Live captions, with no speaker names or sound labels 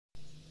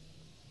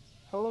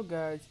Hello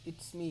guys,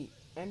 it's me,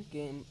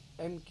 MKM,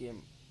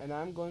 and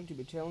I'm going to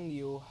be telling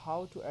you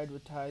how to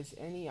advertise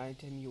any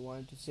item you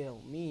want to sell.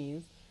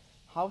 Means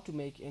how to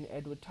make an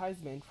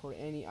advertisement for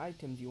any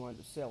items you want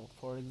to sell.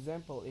 For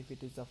example, if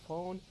it is a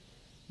phone,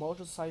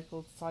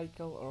 motorcycle,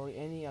 cycle, or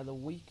any other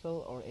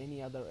vehicle or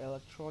any other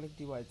electronic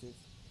devices.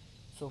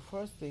 So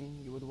first thing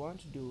you would want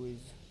to do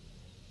is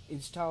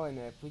install an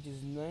app which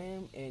is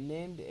named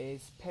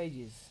as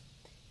Pages.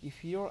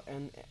 If you're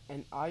an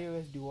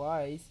iOS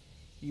device,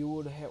 you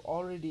would have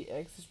already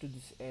access to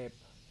this app.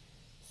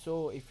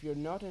 So if you're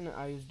not an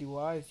iOS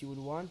device, you would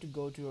want to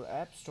go to your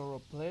App Store or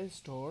Play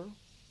Store.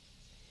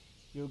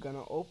 You're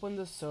gonna open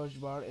the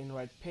search bar and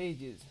write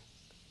Pages,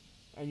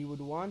 and you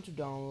would want to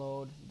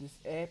download this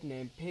app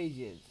named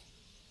Pages.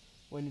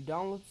 When you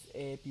download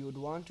this app, you would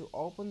want to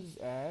open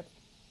this app,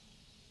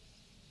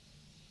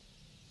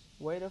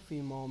 wait a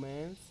few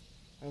moments,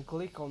 and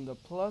click on the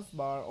plus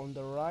bar on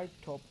the right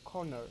top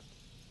corner.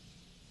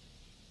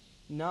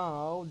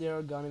 Now there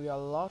are gonna be a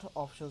lot of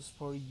options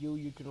for you.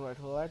 You can write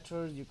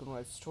letters, you can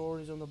write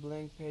stories on the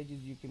blank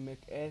pages, you can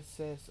make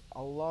essays,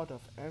 a lot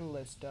of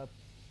endless stuff.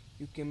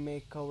 You can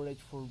make coverage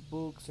for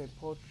books and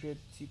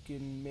portraits, you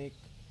can make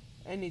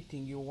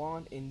anything you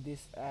want in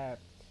this app.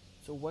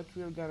 So what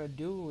we're gonna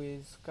do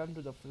is come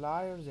to the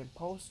flyers and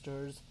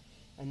posters,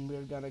 and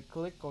we're gonna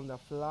click on the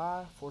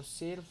flyer for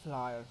sale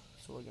flyer.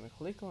 So we're gonna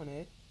click on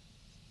it,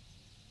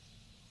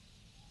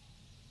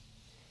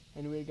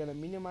 and we're gonna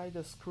minimize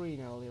the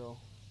screen a little.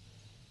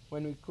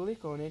 When we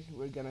click on it,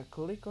 we're gonna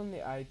click on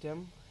the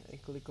item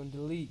and click on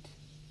delete.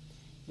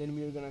 Then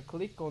we're gonna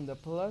click on the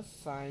plus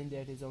sign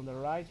that is on the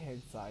right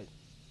hand side.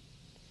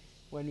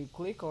 When we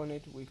click on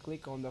it, we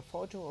click on the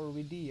photo or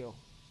video.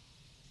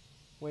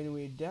 When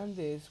we're done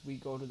this, we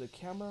go to the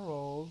camera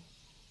roll,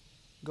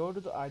 go to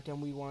the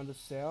item we want to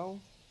sell.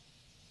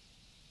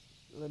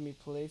 Let me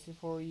place it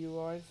for you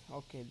guys.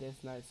 Okay,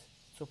 that's nice.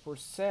 So for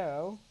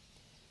sell,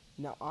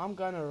 now I'm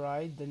gonna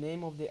write the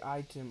name of the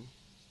item.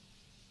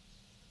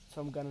 So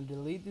I'm gonna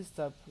delete this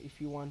stuff.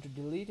 If you want to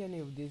delete any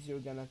of this, you're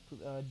gonna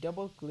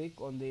double click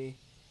on the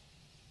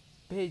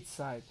page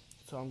side.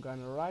 So I'm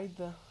gonna write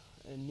the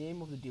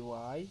name of the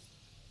device,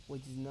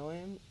 which is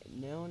known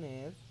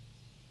as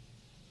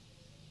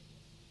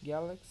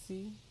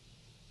Galaxy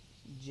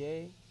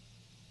J7,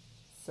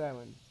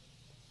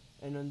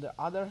 and on the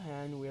other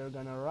hand we are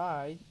gonna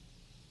write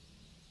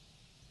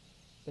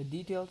the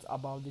details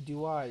about the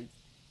device.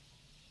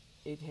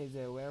 It has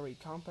a very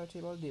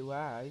compatible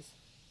device,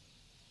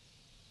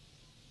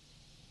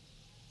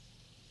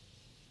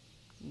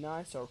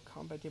 nice or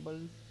compatible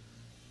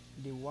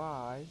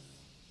device,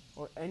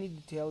 or any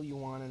detail you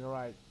want to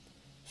write.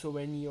 So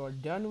when you're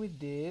done with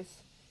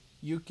this,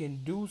 you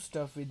can do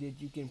stuff with it.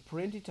 You can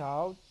print it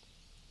out,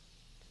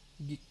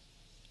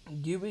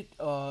 give it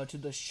to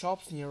the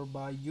shops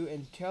nearby you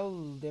and tell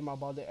them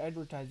about the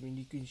advertisement.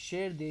 You can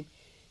share them,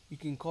 you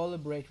can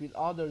collaborate with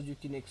others, you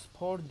can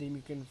export them,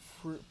 you can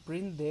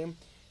print them.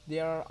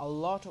 There are a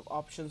lot of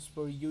options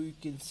for you. You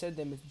can set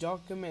them as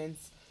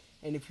documents,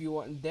 and if you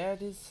want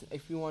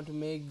if you want to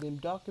make them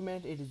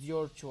document, it is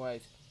your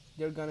choice.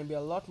 There are gonna be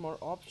a lot more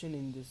options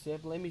in this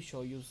app. Let me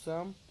show you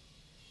some.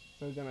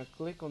 We're gonna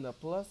click on the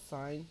plus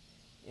sign,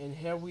 and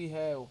here we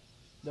have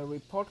the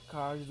report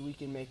cards. We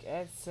can make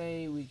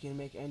essay, we can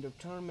make end of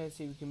term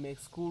essay, we can make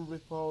school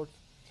reports,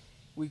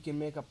 we can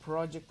make a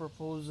project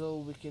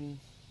proposal, we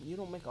can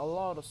make a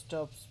lot of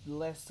stuff,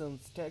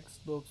 lessons,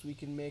 textbooks. We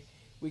can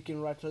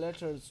write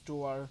letters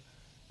to our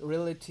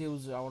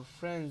relatives, our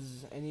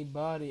friends,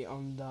 anybody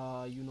on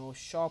the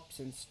shops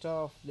and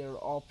stuff. There are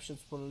options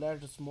for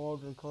letters,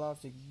 modern,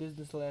 classic,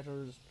 business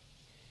letters.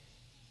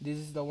 This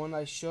is the one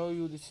I show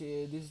you. This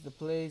is the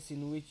place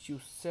in which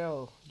you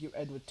give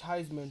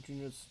advertisement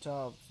in your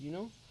stuff.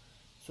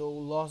 So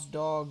lost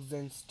dogs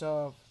and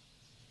stuff,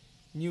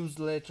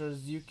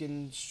 newsletters. You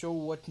can show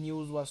what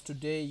news was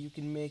today. You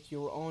can make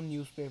your own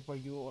newspaper,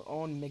 your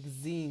own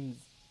magazines.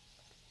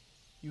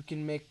 You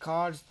can make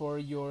cards for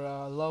your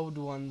loved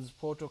ones,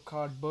 photo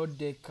card,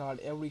 birthday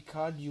card, every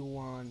card you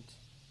want.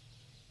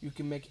 You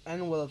can make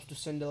envelopes to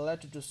send a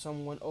letter to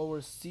someone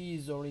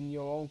overseas or in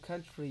your own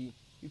country.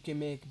 You can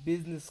make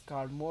business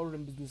card,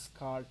 modern business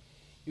card.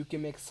 You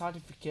can make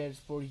certificates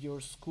for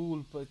your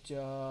school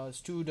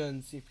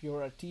students if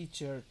you're a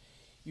teacher.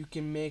 You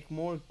can make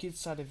more kids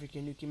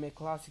certificate. You can make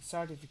classic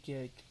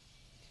certificate.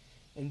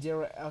 And there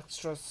are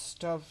extra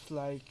stuff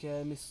like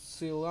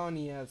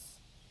miscellaneous,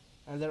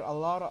 and there are a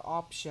lot of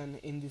options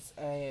in this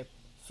app.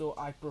 So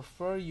I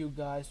prefer you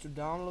guys to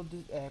download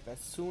this app as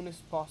soon as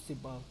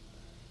possible.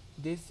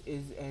 This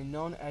is a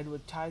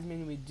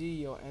non-advertisement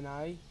video, and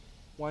I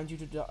want you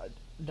to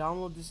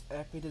download this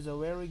app. It is a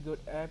very good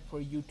app for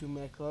you to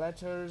make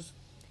letters,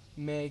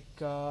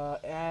 make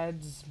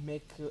ads,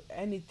 make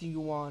anything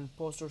you want,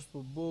 posters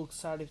for books,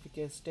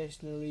 certificates,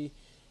 stationery.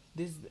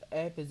 This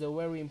app is a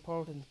very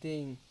important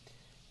thing.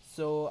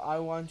 So I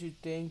want to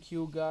thank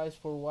you guys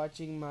for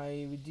watching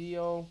my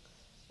video.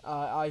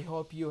 I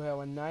hope you have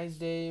a nice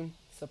day.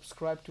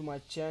 Subscribe to my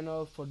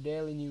channel for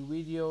daily new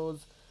videos.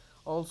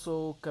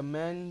 Also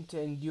comment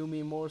and give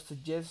me more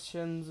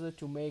suggestions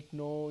to make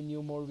no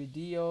new more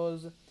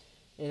videos,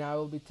 and I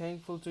will be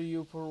thankful to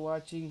you for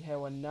watching.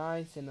 Have a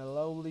nice and a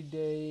lovely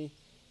day.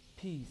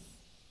 Peace.